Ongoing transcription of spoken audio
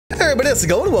Hey everybody, how's it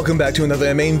going? Welcome back to another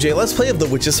MMJ Let's Play of The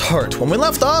Witch's Heart. When we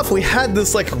left off, we had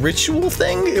this like ritual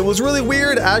thing. It was really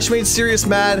weird. Ash made Sirius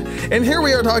mad, and here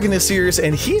we are talking to Sirius,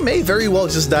 and he may very well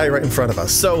just die right in front of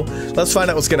us. So let's find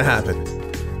out what's gonna happen.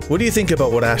 What do you think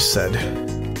about what Ash said?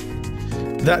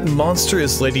 That monster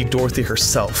is Lady Dorothy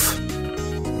herself.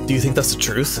 Do you think that's the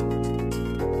truth?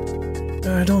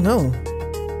 I don't know.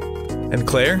 And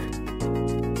Claire?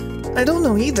 I don't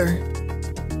know either.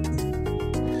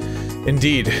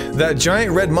 Indeed, that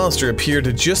giant red monster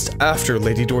appeared just after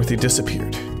Lady Dorothy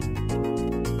disappeared.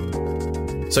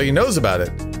 So he knows about it.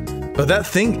 But that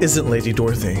thing isn't Lady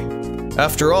Dorothy.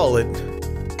 After all, it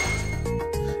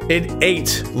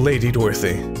ate Lady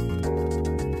Dorothy.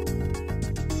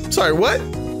 Sorry, what?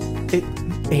 It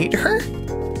ate her?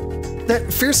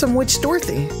 That fearsome witch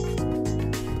Dorothy.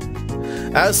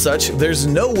 As such, there's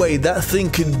no way that thing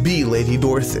could be Lady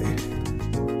Dorothy.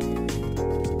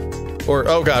 Or,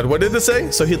 oh god, what did it say?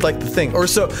 So he'd like the thing. Or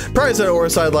so, probably said, or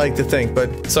so I'd like to think,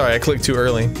 but sorry, I clicked too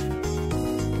early.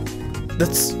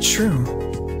 That's true.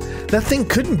 That thing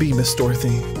couldn't be Miss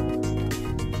Dorothy.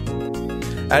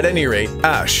 At any rate,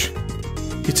 Ash,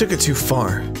 he took it too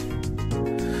far.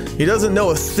 He doesn't know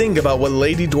a thing about what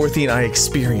Lady Dorothy and I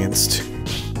experienced.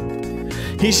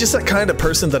 He's just that kind of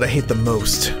person that I hate the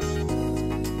most.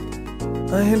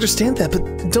 I understand that,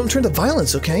 but don't turn to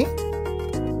violence, okay?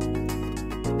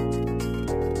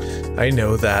 I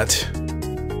know that.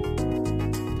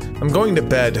 I'm going to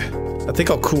bed. I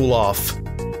think I'll cool off.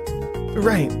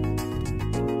 Right.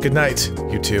 Good night,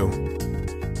 you two.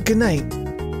 Good night.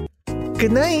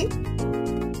 Good night.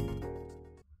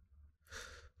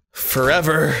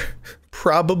 Forever.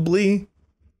 Probably.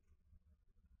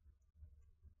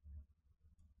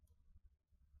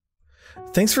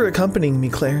 Thanks for accompanying me,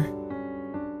 Claire.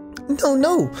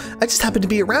 No, I just happened to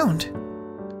be around.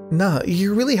 Nah,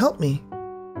 you really helped me.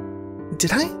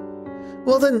 Did I?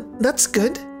 Well then, that's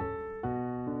good.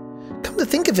 Come to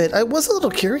think of it, I was a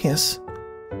little curious.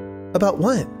 About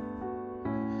what?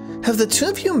 Have the two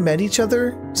of you met each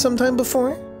other sometime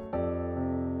before?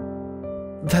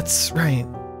 That's right.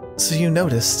 So you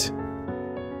noticed.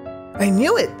 I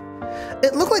knew it!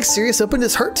 It looked like Sirius opened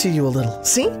his heart to you a little.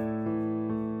 See?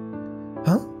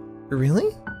 Huh?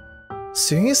 Really?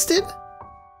 Sirius did?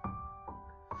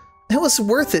 It was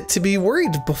worth it to be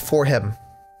worried before him.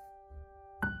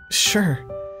 Sure,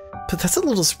 but that's a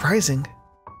little surprising.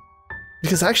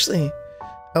 Because actually,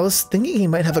 I was thinking he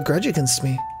might have a grudge against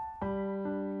me.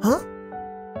 Huh?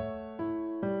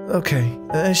 Okay,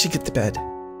 I should get to bed.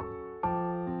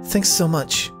 Thanks so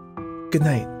much. Good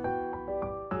night.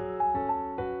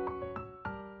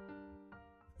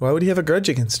 Why would he have a grudge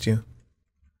against you?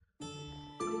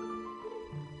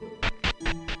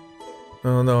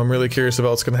 Oh no, I'm really curious about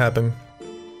what's gonna happen.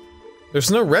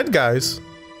 There's no red guys.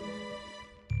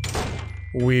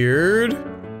 Weird.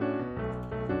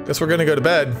 Guess we're gonna go to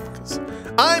bed. 'Cause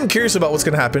I'm curious about what's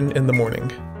gonna happen in the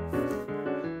morning.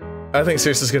 I think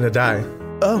Sirius is gonna die.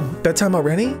 Oh, bedtime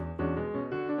already?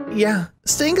 Yeah,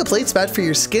 staying up late's bad for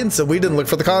your skin, so we didn't look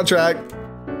for the contract.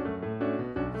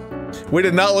 We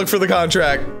did not look for the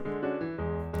contract.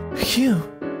 Phew.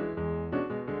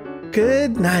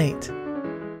 Good night.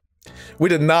 We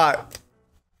did not.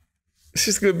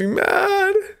 She's gonna be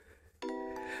mad.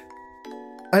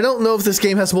 I don't know if this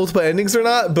game has multiple endings or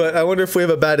not, but I wonder if we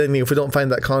have a bad ending if we don't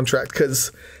find that contract,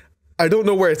 because I don't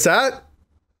know where it's at.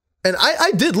 And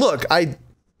I did look. I,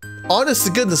 honest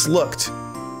to goodness, looked.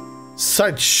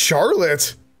 Said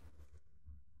Charlotte.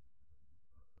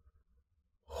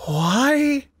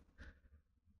 Why?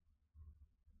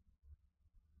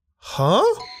 Huh?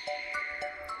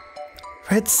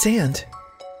 Red sand.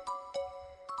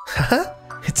 Haha,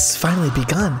 it's finally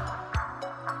begun.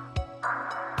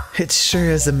 It sure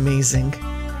is amazing.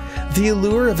 The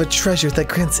allure of a treasure that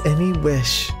grants any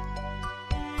wish.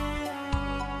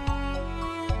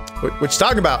 What you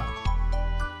talking about?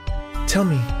 Tell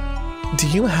me, do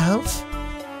you have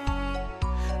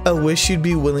a wish you'd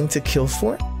be willing to kill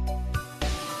for?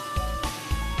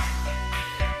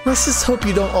 Let's just hope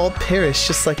you don't all perish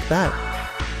just like that.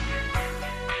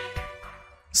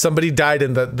 Somebody died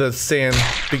and the sand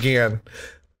began.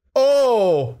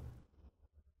 Oh!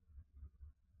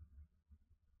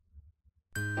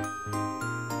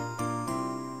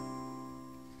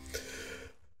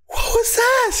 What was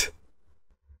that?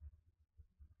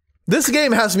 This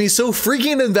game has me so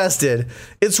freaking invested.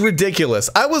 It's ridiculous.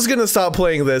 I was gonna stop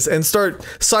playing this and start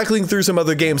cycling through some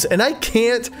other games, and I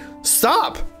can't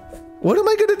stop. What am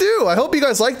I gonna do? I hope you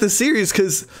guys like this series,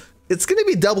 because it's gonna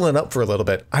be doubling up for a little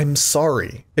bit. I'm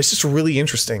sorry. It's just really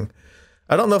interesting.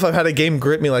 I don't know if I've had a game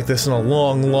grip me like this in a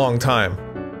long, long time.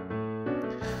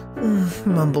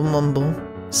 Mumble, mumble.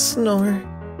 Snore.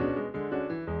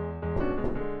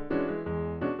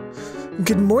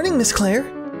 Good morning, Miss Claire.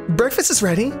 Breakfast is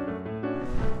ready.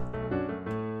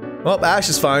 Well, Ash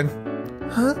is fine.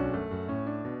 Huh?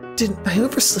 Did I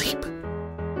oversleep?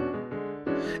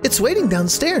 It's waiting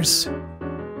downstairs.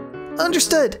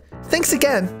 Understood. Thanks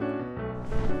again.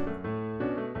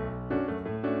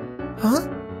 Huh?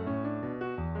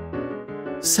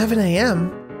 7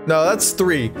 a.m.? No, that's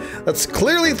 3. That's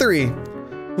clearly 3.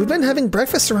 We've been having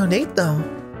breakfast around 8 though.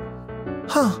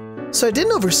 Huh, so I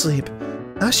didn't oversleep.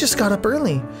 Ash just got up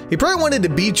early. He probably wanted to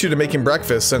beat you to making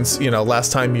breakfast since, you know,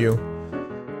 last time you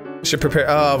should prepare.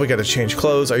 Oh, we gotta change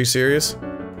clothes. Are you serious?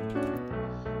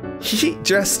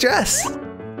 Dress.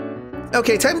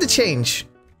 Okay, time to change.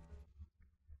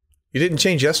 You didn't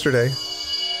change yesterday.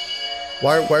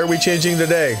 Why are we changing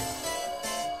today?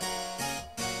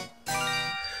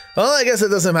 Well, I guess it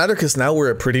doesn't matter because now we're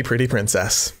a pretty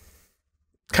princess.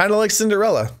 Kind of like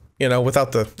Cinderella, you know,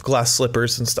 without the glass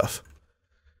slippers and stuff.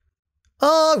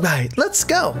 All right, let's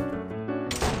go.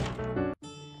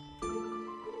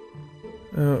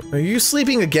 Are you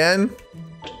sleeping again?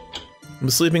 I'm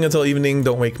sleeping until evening.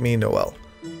 Don't wake me, Noelle.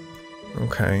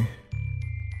 Okay.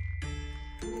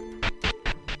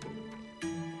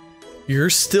 You're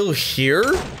still here?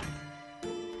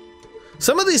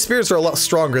 Some of these spirits are a lot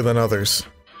stronger than others.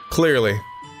 Clearly.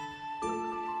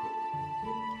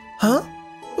 Huh?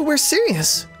 We're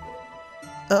serious.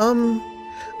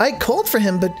 I called for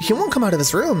him, but he won't come out of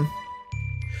his room.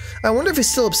 I wonder if he's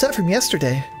still upset from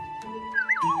yesterday.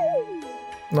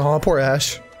 Aw, poor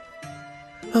Ash.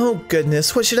 Oh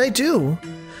goodness, what should I do?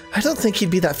 I don't think he'd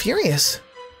be that furious.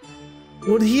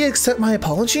 Would he accept my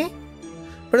apology?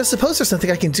 But I suppose there's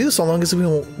nothing I can do so long as we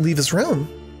won't leave his room.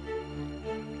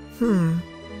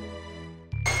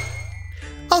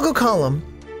 I'll go call him.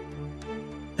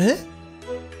 Eh?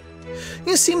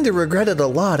 You seem to regret it a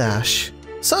lot, Ash,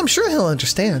 so I'm sure he'll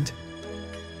understand.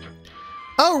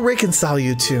 I'll reconcile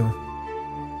you two.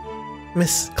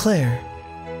 Miss Claire.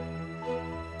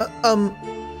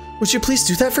 Would you please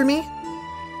do that for me?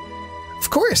 Of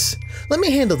course. Let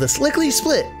me handle this lickety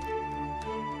split.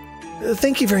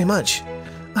 Thank you very much.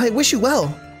 I wish you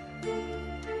well.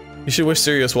 You should wish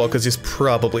Sirius well because he's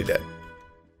probably dead.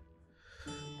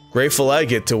 Grateful I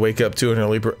get to wake up to an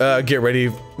early get ready.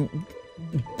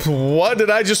 What did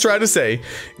I just try to say?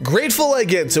 Grateful I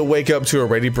get to wake up to a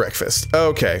ready breakfast.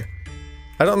 Okay.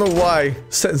 I don't know why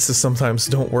sentences sometimes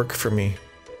don't work for me.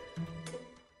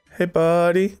 Hey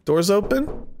buddy, doors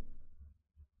open?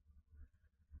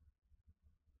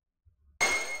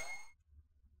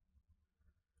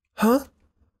 Huh?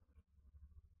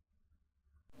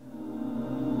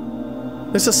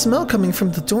 There's a smell coming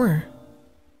from the door.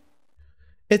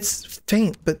 It's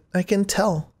faint, but I can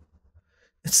tell.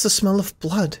 It's the smell of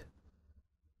blood.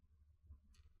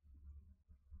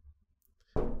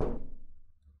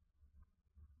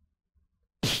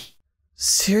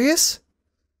 Sirius?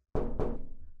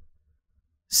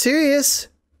 Sirius?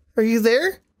 Are you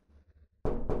there?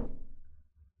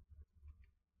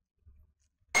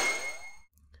 I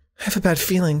have a bad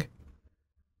feeling.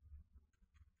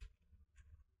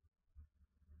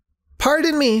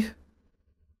 Pardon me.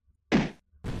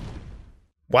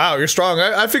 Wow, you're strong.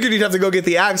 I figured you'd have to go get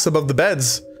the axe above the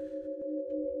beds.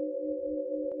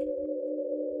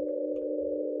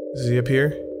 Is he up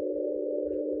here?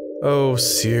 Oh,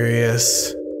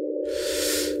 serious.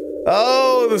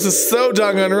 Oh, this is so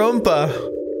Danganronpa.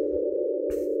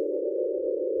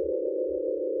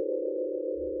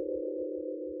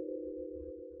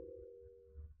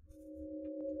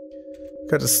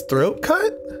 Got his throat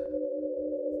cut?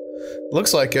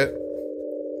 Looks like it.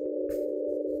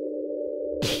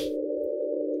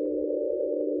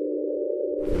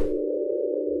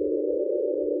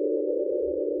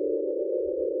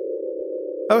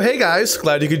 Oh, hey guys,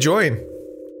 glad you could join.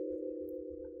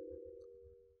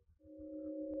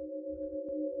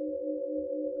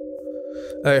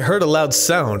 I heard a loud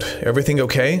sound. Everything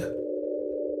okay?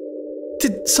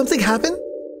 Did something happen?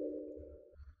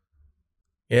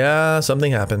 Yeah,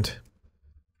 something happened.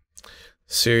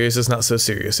 Sirius is not so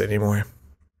serious anymore.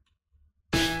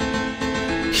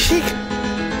 Sheik!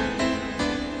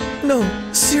 No,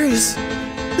 Sirius,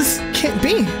 this can't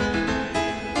be.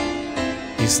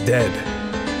 He's dead.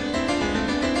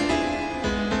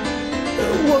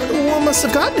 What must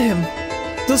have gotten him?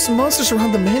 Those monsters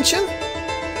around the mansion?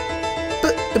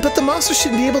 But the monsters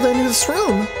shouldn't be able to enter this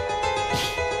room.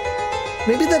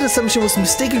 Maybe that assumption was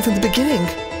mistaken from the beginning.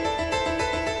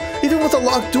 Even with a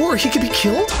locked door, he could be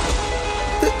killed?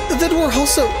 The door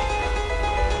also...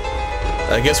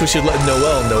 I guess we should let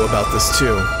Noelle know about this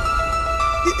too.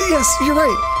 Yes, you're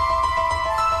right.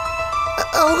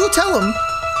 I'll go tell him.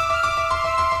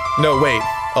 No, wait.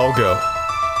 I'll go.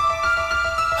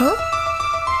 Huh?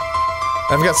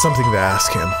 I've got something to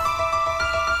ask him.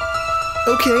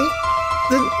 Okay.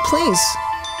 Then please.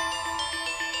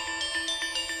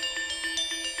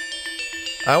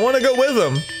 I want to go with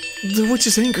him. The witch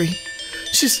is angry.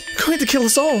 She's going to kill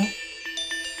us all.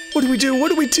 What do we do? What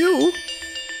do we do?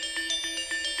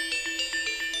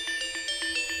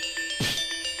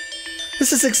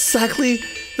 This is exactly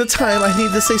the time I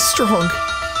need to stay strong.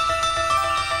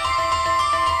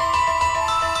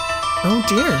 Oh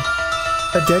dear.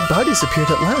 A dead body's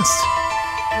appeared at last.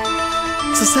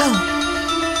 Giselle.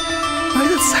 Why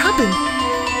did this happen?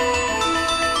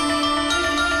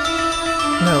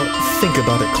 Now, think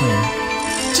about it, Claire.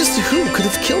 Just who could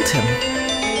have killed him?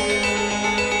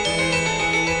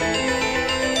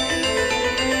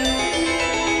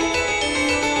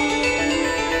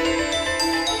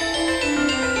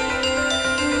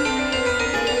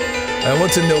 I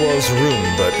went to Noel's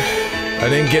room, but I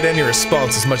didn't get any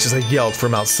response as much as I yelled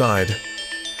from outside.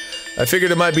 I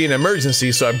figured it might be an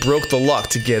emergency, so I broke the lock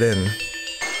to get in.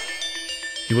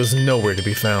 He was nowhere to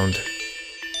be found.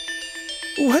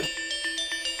 What?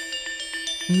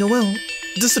 Noel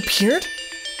disappeared?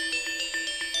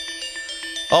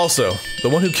 Also, the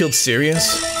one who killed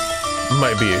Sirius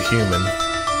might be a human.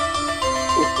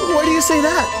 Why do you say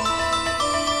that?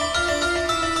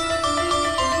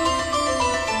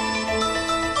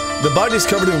 The body's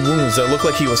covered in wounds that look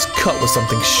like he was cut with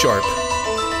something sharp.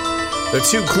 They're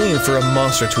too clean for a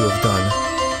monster to have done.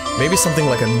 Maybe something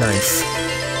like a knife.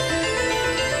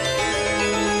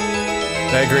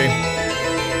 I agree.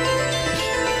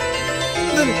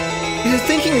 Then, you're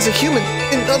thinking he's a human.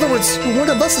 In other words, one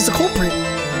of us is a culprit.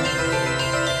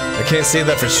 I can't say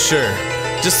that for sure.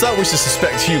 Just thought we should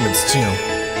suspect humans, too.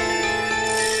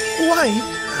 Why?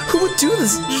 Who would do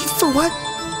this? For what?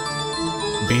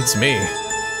 Beats me.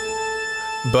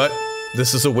 But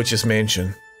this is a witch's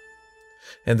mansion.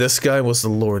 And this guy was the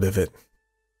lord of it.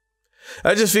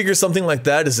 I just figured something like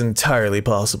that is entirely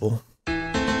possible.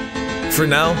 For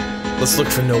now, let's look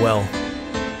for Noel.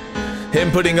 Him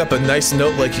putting up a nice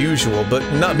note like usual, but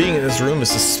not being in his room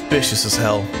is suspicious as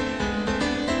hell.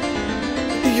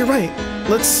 You're right.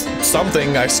 Let's...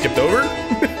 Something I skipped over?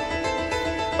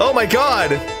 Oh my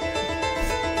god!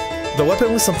 The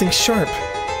weapon was something sharp.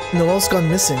 Noel's gone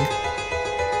missing.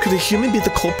 Could a human be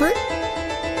the culprit?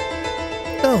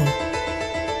 Oh.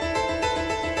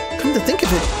 Come to think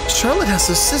of it, Charlotte has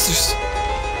those scissors.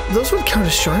 Those would count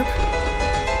as sharp.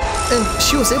 And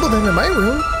she was able to enter my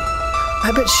room.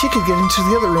 I bet she could get into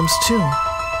the other rooms too.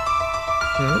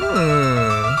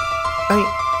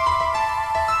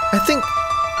 I think...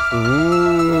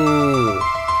 Ooh.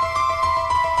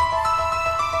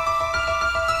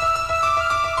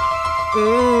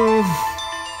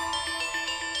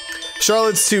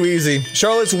 Charlotte's too easy.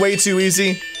 Charlotte's way too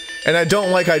easy, and I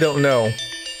don't know.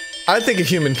 I think a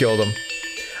human killed him.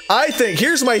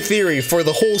 Here's my theory for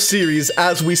the whole series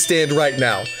as we stand right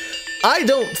now. I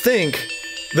don't think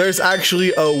there's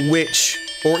actually a witch,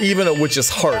 or even a witch's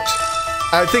heart.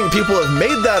 I think people have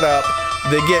made that up,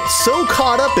 they get so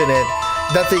caught up in it,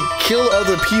 that they kill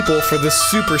other people for this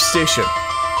superstition.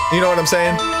 You know what I'm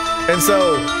saying? And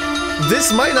so...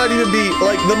 this might not even be,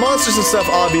 like, the monsters and stuff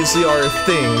obviously are a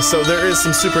thing, so there is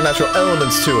some supernatural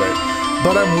elements to it.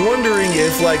 But I'm wondering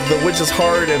if, like, the witch's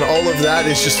heart and all of that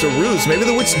is just a ruse. Maybe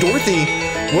the witch Dorothy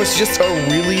was just a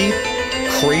really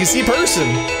crazy person.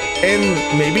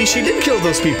 And maybe she did kill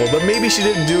those people, but maybe she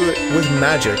didn't do it with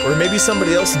magic. Or maybe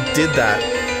somebody else did that,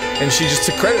 and she just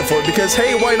took credit for it because,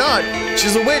 hey, why not?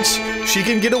 She's a witch. She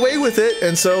can get away with it,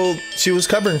 and so she was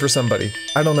covering for somebody.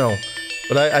 I don't know.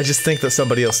 But I just think that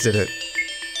somebody else did it.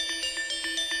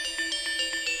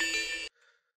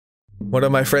 One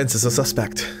of my friends is a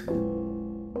suspect.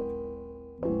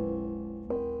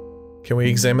 Can we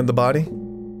examine the body?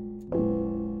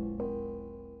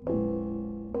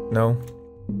 No.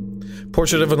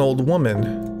 Portrait of an old woman.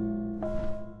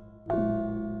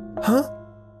 Huh?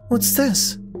 What's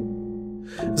this?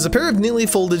 There's a pair of neatly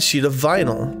folded sheet of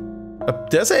vinyl.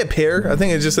 Did I say a pair? I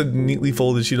think it just said neatly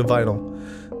folded sheet of vinyl.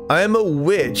 I am a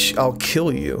witch, I'll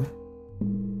kill you.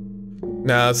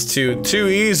 Nah, it's too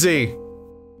easy.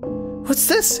 What's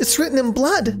this? It's written in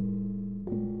blood.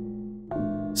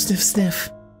 Sniff, sniff.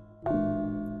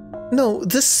 No,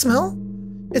 this smell?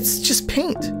 It's just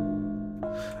paint.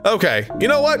 Okay, you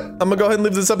know what? I'm gonna go ahead and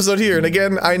leave this episode here. And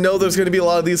again, I know there's gonna be a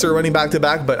lot of these that are running back to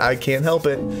back, but I can't help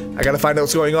it. I gotta find out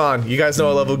what's going on. You guys know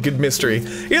I love a good mystery.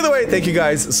 Either way, thank you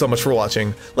guys so much for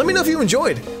watching. Let me know if you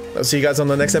enjoyed. I'll see you guys on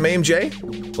the next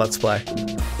MAMJ Let's Play.